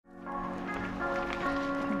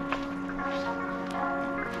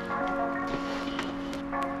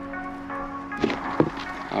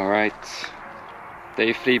Alright,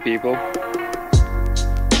 day 3 people.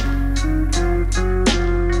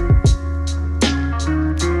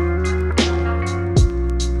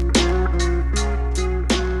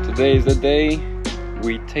 Today is the day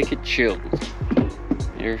we take it chilled.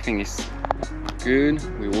 Everything is good.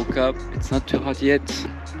 We woke up, it's not too hot yet.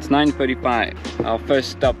 It's 9:35. Our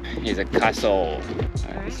first stop is a castle.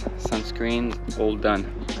 Alright, sunscreen, all done.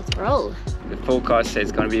 Let's roll. The forecast says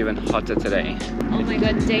it's gonna be even hotter today. Oh my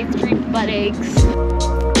god, day 3 butt aches.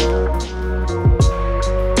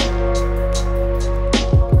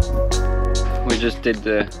 We just did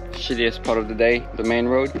the shittiest part of the day, the main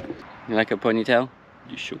road. You like a ponytail?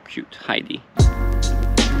 You're so cute, Heidi.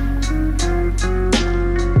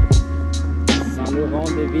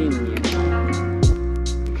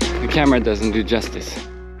 The camera doesn't do justice.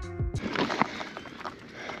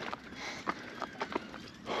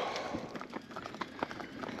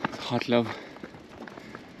 It's hot, love.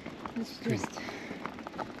 Let's just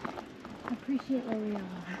appreciate where we are.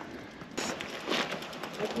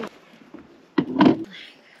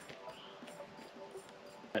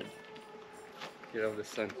 Get over the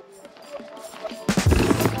sun.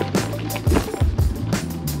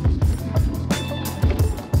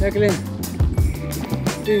 Jacqueline,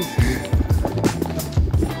 please.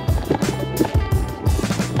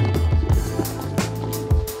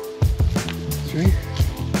 Straight.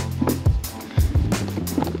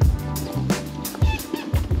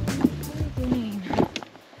 What are you doing?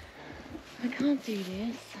 I can't do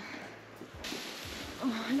this.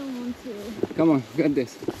 Oh, I don't want to. Come on, got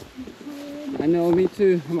this. I know, me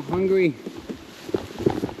too. I'm hungry.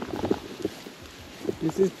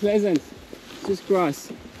 This is pleasant. It's just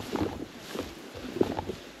grass.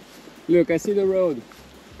 Look, I see the road.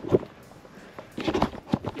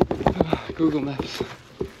 Google Maps.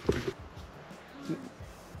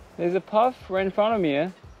 There's a path right in front of me, eh?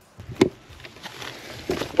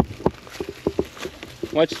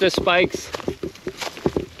 Watch the spikes.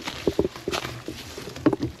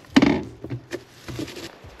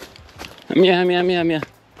 I'm here. I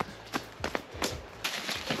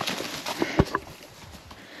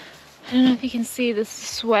don't know if you can see the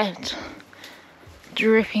sweat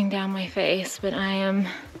dripping down my face, but I am...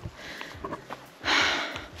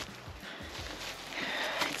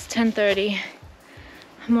 It's 10:30.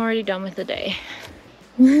 I'm already done with the day.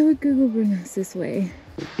 Why would Google bring us this way?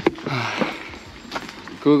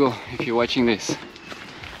 Google, if you're watching this,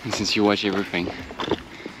 and since you watch everything,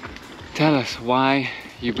 tell us why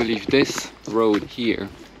you believe this road here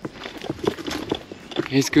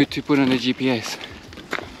is good to put on the GPS.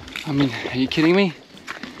 I mean, are you kidding me?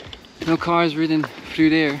 No cars ridden through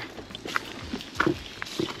there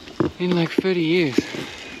in like 30 years.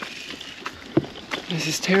 This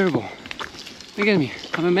is terrible. Look at me,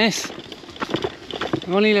 I'm a mess.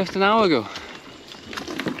 I only left an hour ago.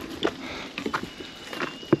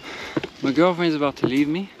 My girlfriend's about to leave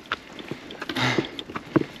me.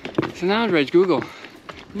 It's an outrage, Google.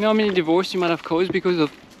 You know how many divorces you might have caused because of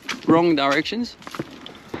wrong directions?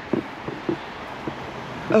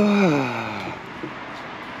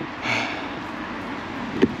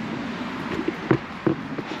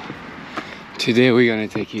 Today we're gonna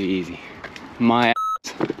take it easy. My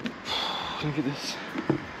ass. Look at this.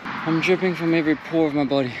 I'm dripping from every pore of my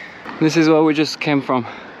body. This is where we just came from,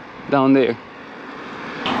 down there.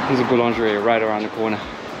 There's a boulangerie right around the corner.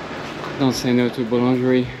 Don't say no to a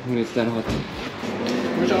boulangerie when it's that hot.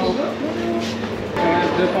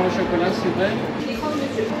 Deux pains au chocolat, s'il vous plaît.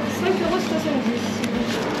 5,70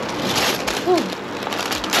 €.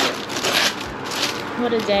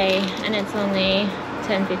 What a day, and it's only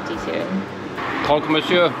 10:52. Croque,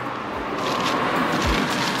 monsieur.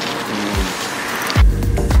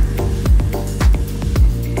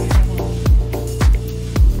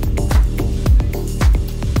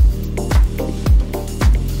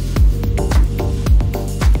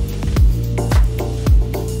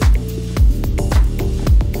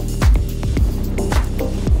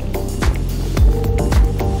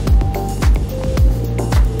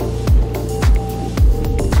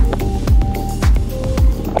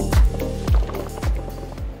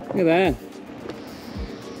 Look at that.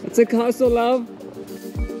 It's a castle, love.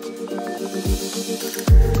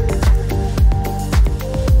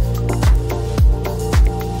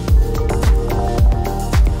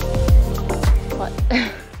 What?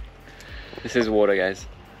 This is water, guys.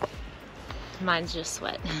 Mine's just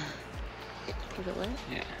sweat. Is it wet?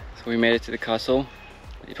 Yeah. So we made it to the castle.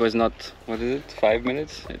 It was not, what is it, 5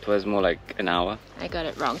 minutes? It was more like an hour. I got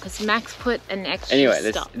it wrong because Max put an extra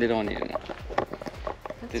Anyway, stop. they don't need to know.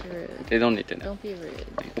 That's rude. They don't need to know. Don't be rude.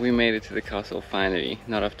 We made it to the castle finally.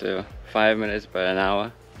 Not after 5 minutes, but an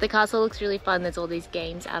hour. The castle looks really fun. There's all these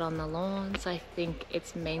games out on the lawn, so I think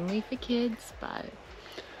it's mainly for kids, but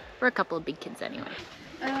we're a couple of big kids anyway.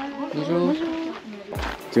 Bonjour. Do you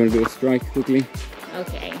want to do a strike quickly?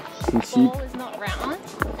 Okay. Some The sheep. ball is not round.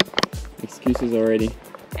 Excuses already.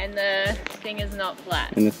 And the thing is not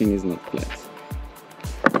flat. And the thing is not flat.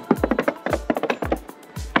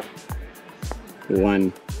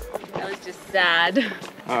 1. That was just sad.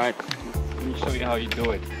 Alright, let me show you how you do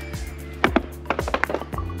it.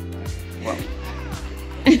 Well.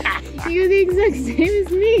 You're the exact same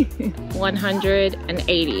as me.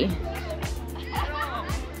 180.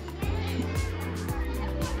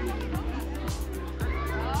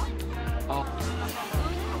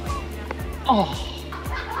 Oh.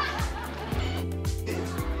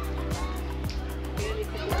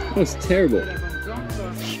 That was terrible.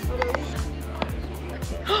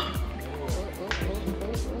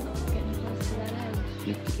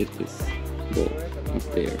 You have to get this ball up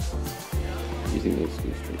there using those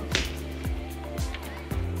two strings.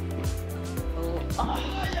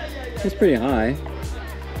 That's pretty high.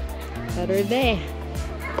 Better there.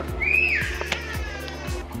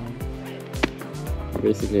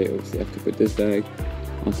 Basically, obviously, you have to put this bag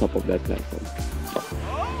on top of that platform.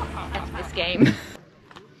 That's this game.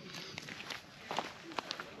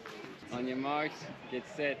 On your marks, get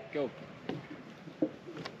set, go.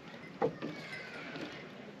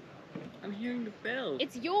 I'm hearing the bell.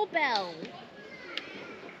 It's your bell.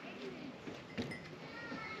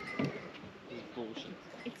 Bullshit.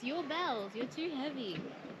 It's your bells. You're too heavy.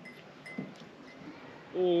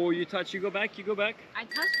 Oh, you touch, you go back, you go back. I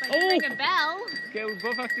touched by ring a bell. Okay, we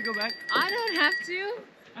both have to go back. I don't have to.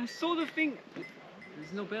 I saw the thing.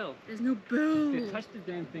 There's no bell. There's no bell. If you touch the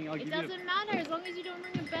damn thing, I'll give It you doesn't matter as long as you don't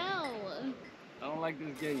ring a bell. I don't like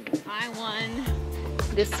this game. I won.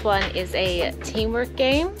 This one is a teamwork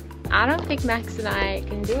game. I don't think Max and I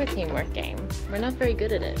can do a teamwork game. We're not very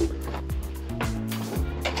good at it.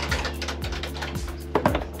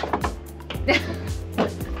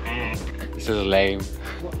 This is lame.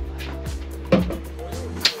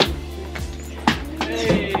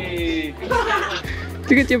 Hey!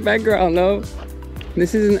 Look at your background, though.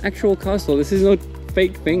 This is an actual castle. This is no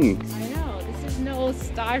fake thing. I know. This is no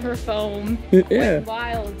styrofoam Yeah.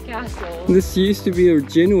 wild castle. This used to be a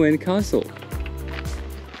genuine castle.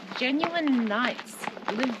 Genuine knights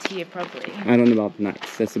lived here probably. I don't know about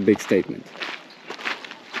knights. That's a big statement.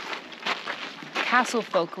 Castle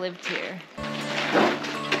folk lived here.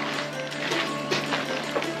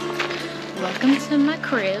 Welcome to my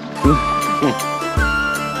crib.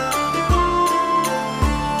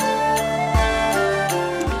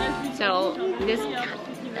 So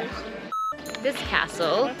this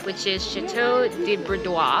castle, which is Chateaux de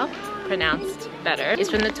Bordeaux, pronounced better, is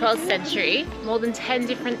from the 12th century. More than 10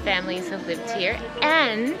 different families have lived here,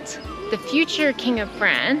 and the future king of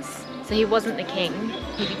France, so he wasn't the king,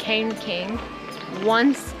 he became the king,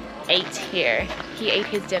 once ate here. He ate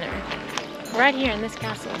his dinner right here in this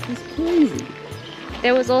castle. That's crazy.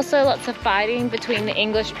 There was also lots of fighting between the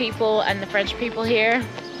English people and the French people here.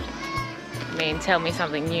 I mean, tell me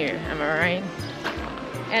something new, am I right?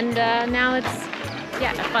 And now it's,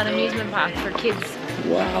 yeah, a fun amusement park for kids.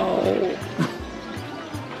 Wow.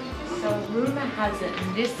 So rumor has it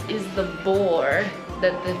this is the boar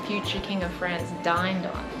that the future king of France dined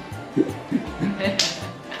on.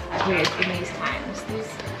 Weird in these times.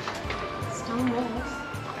 These stone walls.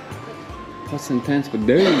 Pots and pans for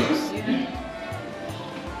days. Yeah.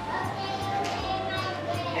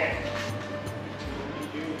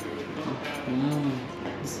 Wow,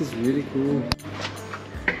 this is really cool.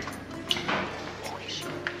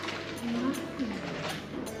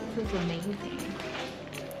 This is amazing.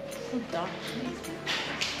 So dark.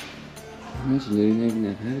 Imagine they didn't even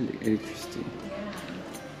have electricity.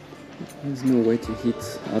 There's no way to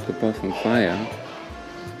heat out the pot from fire,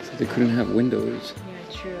 so they couldn't have windows.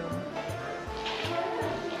 Yeah, true.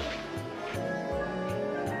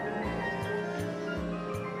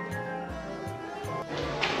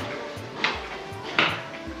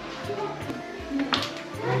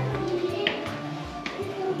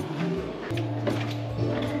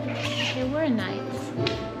 There were nights.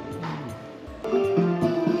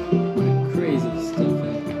 Crazy stuff.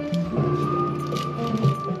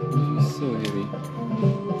 It's so heavy.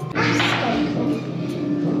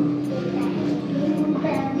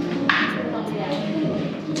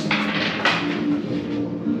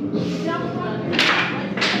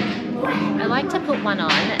 I like to put one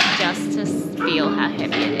on just to feel how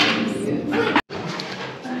heavy it is.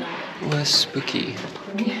 Oh, spooky.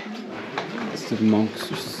 It's the monks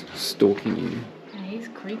just stalking you. He's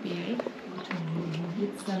creepy.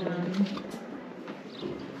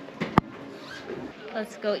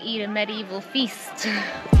 Let's go eat a medieval feast.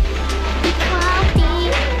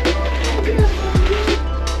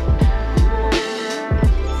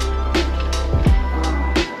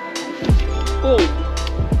 Oh!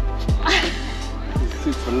 It's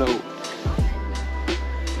super low.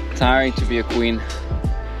 Tiring to be a queen.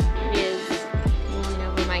 It is ruling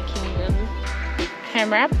over my kingdom.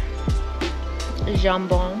 Ham wrap,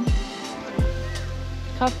 jambon,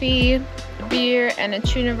 coffee, beer, and a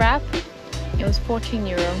tuna wrap. It was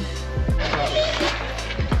 €14.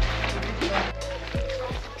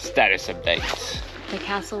 Status update. The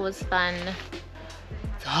castle was fun.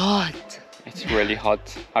 It's hot. It's really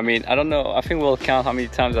hot. I mean, I don't know. I think we'll count how many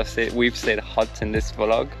times we've said hot in this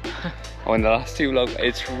vlog. Or in the last two vlogs.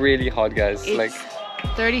 It's really hot, guys. It's like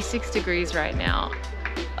 36 degrees right now.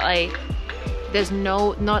 Like, there's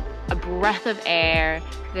not a breath of air.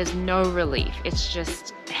 There's no relief. It's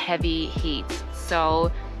just heavy heat.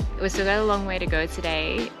 So we still got a long way to go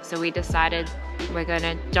today. So we decided we're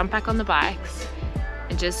gonna jump back on the bikes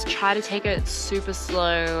and just try to take it super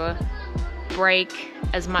slow, break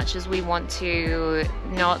as much as we want to,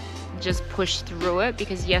 not just push through it,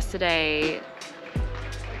 because yesterday,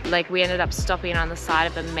 like, we ended up stopping on the side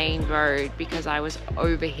of the main road because I was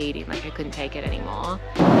overheating, like I couldn't take it anymore.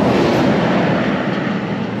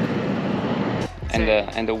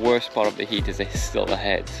 And the worst part of the heat is it's still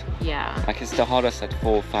ahead. Yeah. Like, it's the hottest at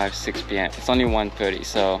 4, 5, 6 p.m. It's only 1:30,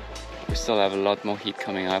 so we still have a lot more heat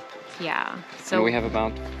coming up. Yeah. So and we have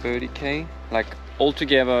about 30k, like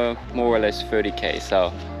altogether more or less 30k.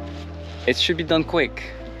 So it should be done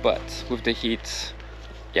quick, but with the heat,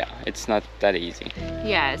 yeah, it's not that easy.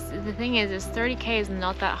 yes, the thing is 30k is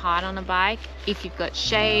not that hard on a bike. If you've got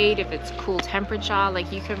shade, if it's cool temperature,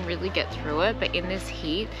 like, you can really get through it. But in this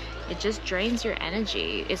heat, it just drains your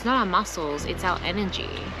energy. It's not our muscles, it's our energy.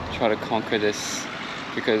 Try to conquer this,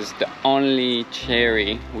 because the only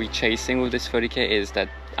cherry we're chasing with this 30k is that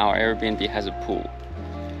our Airbnb has a pool,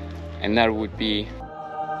 and that would be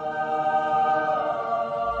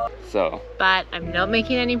so. But I'm not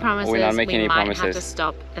making any promises. We're not making any promises. We might have to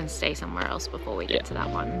stop and stay somewhere else before we get to that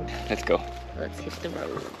one. Let's go. Let's hit the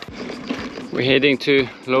road. We're heading to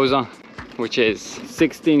Lausanne, which is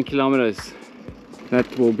 16 kilometers. That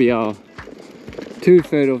will be our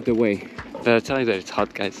 2/3 of the way. But I'll tell you that it's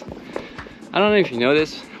hot, guys. I don't know if you know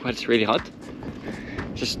this, but it's really hot.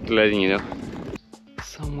 Just letting you know.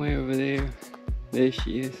 Somewhere over there. There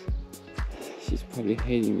she is. She's probably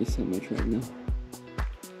hating me so much right now.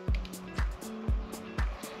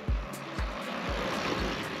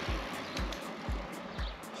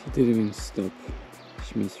 She didn't even stop.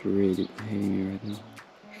 She must really be hating me right now.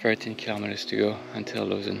 13 kilometers to go until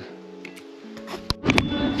Lausanne.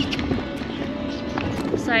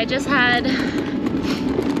 So I just had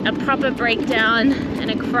a proper breakdown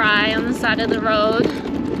and a cry on the side of the road.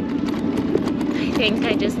 I think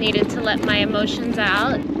I just needed to let my emotions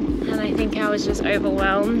out, and I think I was just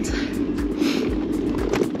overwhelmed,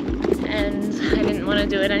 and I didn't want to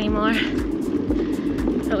do it anymore.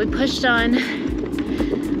 But we pushed on,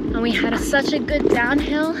 and we had such a good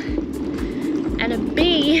downhill, and a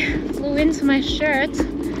bee flew into my shirt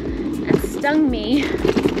and stung me.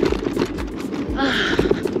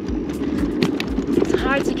 It's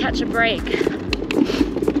hard to catch a break.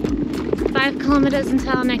 5 kilometers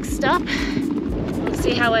until our next stop. We'll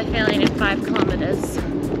see how we're feeling in 5 kilometers.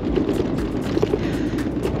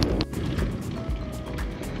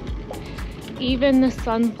 Even the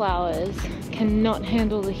sunflowers cannot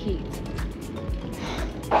handle the heat.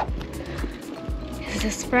 Is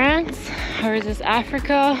this France or is this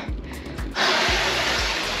Africa?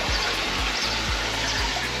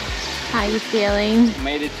 How are you feeling?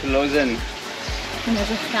 Made it to Lausanne. And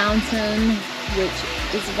there's a fountain, which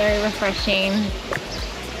is very refreshing.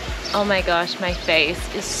 Oh my gosh, my face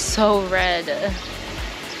is so red.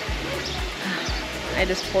 I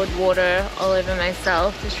just poured water all over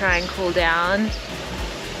myself to try and cool down.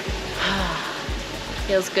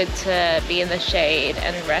 Feels good to be in the shade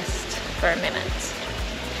and rest for a minute.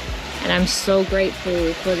 And I'm so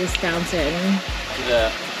grateful for this fountain.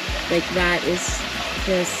 Yeah. Like, that is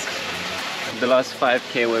just... The last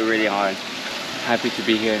 5k were really hard. Happy to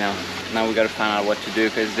be here now. Now we gotta find out what to do,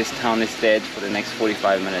 because this town is dead for the next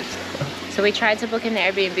 45 minutes. So we tried to book an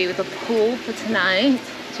Airbnb with a pool for tonight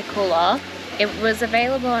to cool off. It was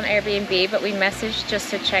available on Airbnb, but we messaged just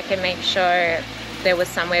to check and make sure there was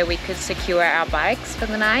somewhere we could secure our bikes for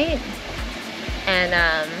the night. And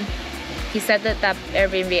he said that that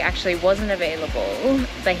Airbnb actually wasn't available,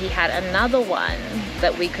 but he had another one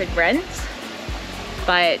that we could rent,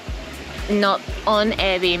 but not on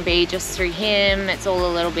Airbnb, just through him. It's all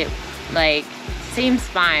a little bit, like, seems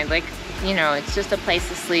fine. Like, you know, it's just a place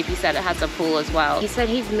to sleep. He said it has a pool as well. He said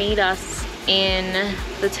he'd meet us in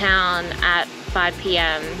the town at 5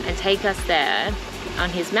 p.m. and take us there on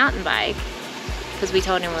his mountain bike, because we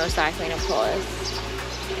told him we were cycling, of course.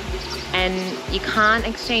 And you can't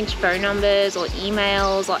exchange phone numbers or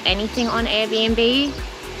emails or anything on Airbnb.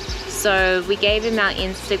 So we gave him our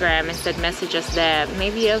Instagram and said message us there.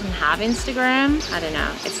 Maybe he doesn't have Instagram, I don't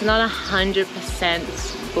know. It's not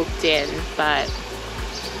 100% booked in, but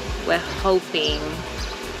we're hoping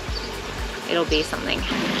it'll be something.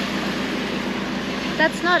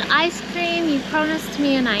 That's not ice cream, you promised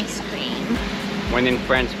me an ice cream. When in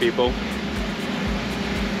France, people.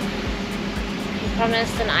 We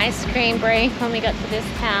promised an ice cream break when we got to this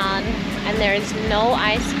town, and there is no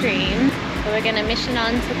ice cream. So we're gonna mission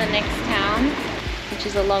on to the next town, which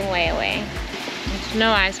is a long way away. There's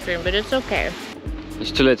no ice cream, but it's okay.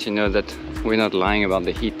 Just to let you know that we're not lying about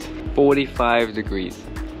the heat. 45 degrees.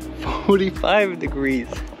 45 degrees.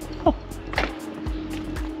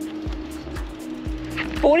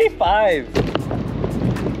 45!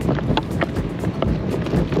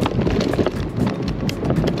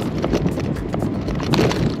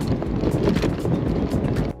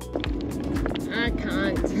 I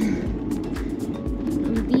can't.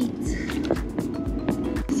 I'm beat.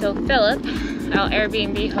 So Philip, our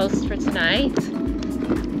Airbnb host for tonight,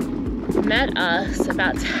 met us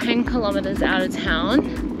about 10 kilometers out of town,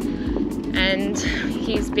 and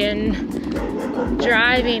he's been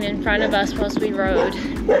driving in front of us whilst we rode.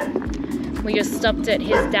 We just stopped at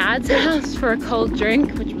his dad's house for a cold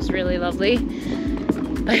drink, which was really lovely.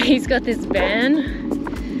 But he's got this van,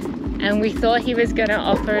 and we thought he was gonna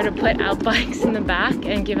offer to put our bikes in the back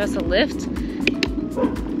and give us a lift,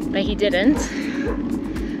 but he didn't.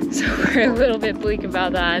 So we're a little bit bleak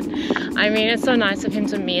about that. I mean, it's so nice of him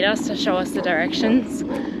to meet us, to show us the directions,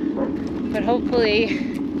 but hopefully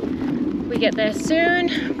we get there soon.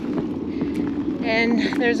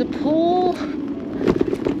 And there's a pool,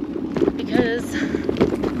 because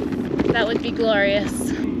that would be glorious.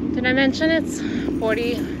 Did I mention it's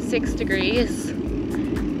 46 degrees?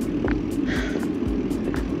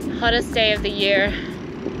 Hottest day of the year.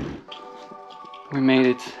 We made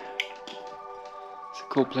it. It's a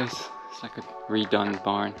cool place. It's like a redone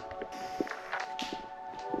barn.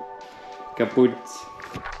 Kaput.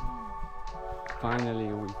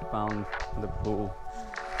 Finally, we found the pool.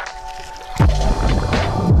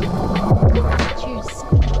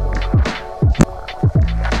 Cheers.